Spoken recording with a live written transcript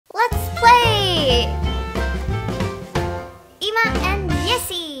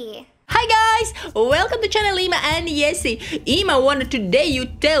welcome to channel Ima and Yesi. Ima wanted today you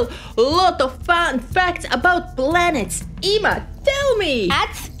tell a lot of fun facts about planets. Ima, tell me.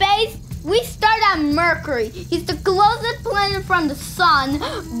 At space, we start at Mercury. He's the closest planet from the sun,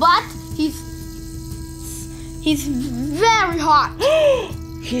 but he's very hot.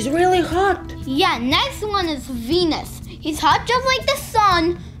 He's really hot. Yeah, next one is Venus. He's hot just like the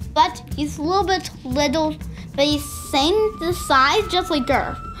sun, but he's a little bit little, but he's same the size just like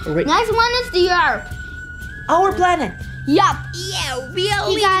Earth. Next one is the Earth. Our planet. Yup. Yeah, we are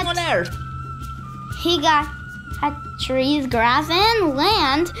living on Earth. He got trees, grass, and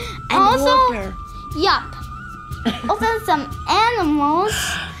land. And also, water. Yup. Also some animals.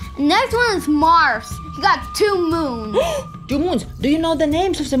 Next one is Mars. He got 2 moons. 2 moons. Do you know the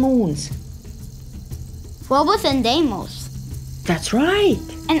names of the moons? Phobos and Deimos. That's right.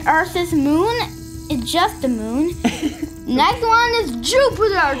 And Earth's moon is just the moon. Next one is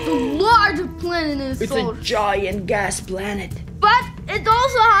Jupiter, the largest planet in the solar. It's a giant gas planet. But it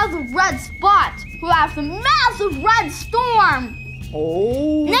also has a red spot, who has a massive red storm.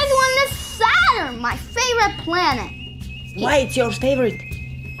 Oh. Next one is Saturn, my favorite planet. Why it's your favorite?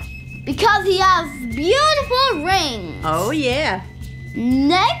 Because he has beautiful rings. Oh yeah.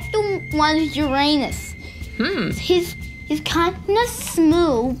 Next one is Uranus. He's kind of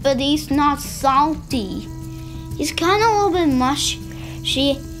smooth, but he's not salty. He's kind of a little bit mushy.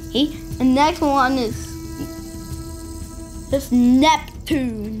 The next one is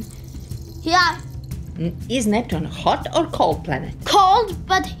Neptune. Yeah. Is Neptune hot or cold planet? Cold,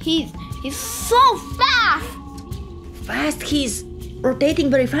 but he's so fast. Fast? He's rotating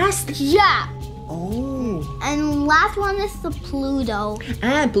very fast? Yeah. Oh. And last one is the Pluto.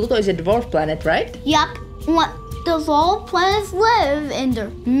 Pluto is a dwarf planet, right? Yup. Does all planets live in the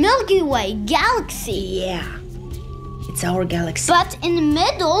Milky Way galaxy? Yeah. It's our galaxy. But in the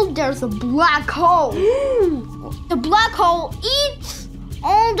middle, there's a black hole. The black hole eats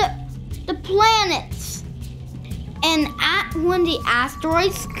all the planets. And when the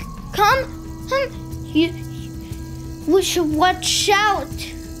asteroids come, we should watch out.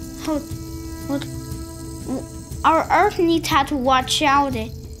 Our Earth needs to watch out.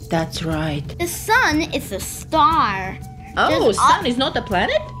 That's right. The sun is a star. Oh, sun is not a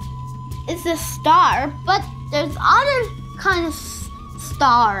planet? It's a star, but there's other kind of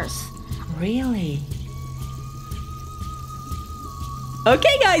stars. Really?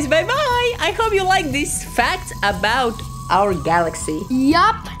 Okay guys, bye-bye. I hope you like these facts about our galaxy.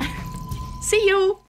 Yup. See you.